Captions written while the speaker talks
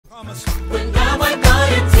When God wiped all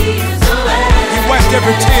your tears away. He wiped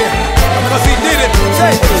every tear because he did it.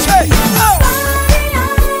 Say, oh!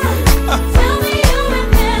 Tell me you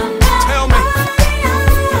remember. Tell me.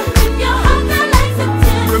 When your heart felt like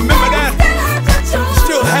September. Remember that? You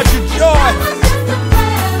still had your joy.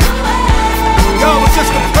 God was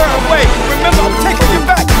just a prayer away. Remember, I'm taking you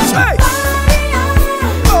back. Say,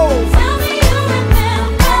 oh! Tell me you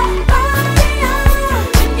remember.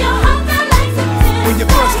 When your heart felt like September. When you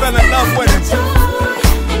first fell in love with him.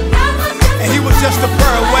 And he was just a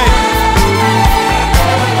prayer away.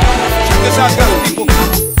 Check this out, God's people.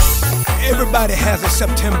 Everybody has a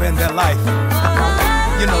September in their life.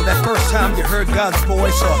 You know, that first time you heard God's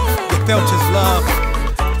voice or you felt his love.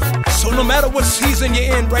 So no matter what season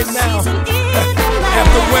you're in right now,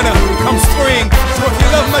 after winter comes spring. So if you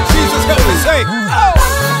love my Jesus, help me say, oh!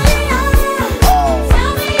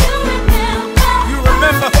 You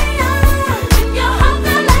remember?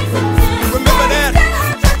 Remember that?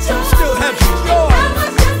 Still have your joy.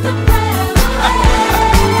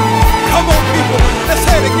 Come on, people. Let's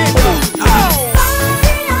say it again, y'all. Oh!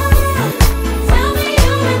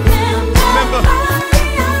 Remember?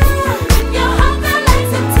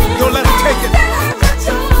 Don't let them take it.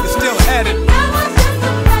 You still had it.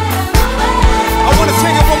 I want to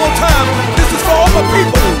sing it one more time. This is for all my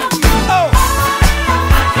people.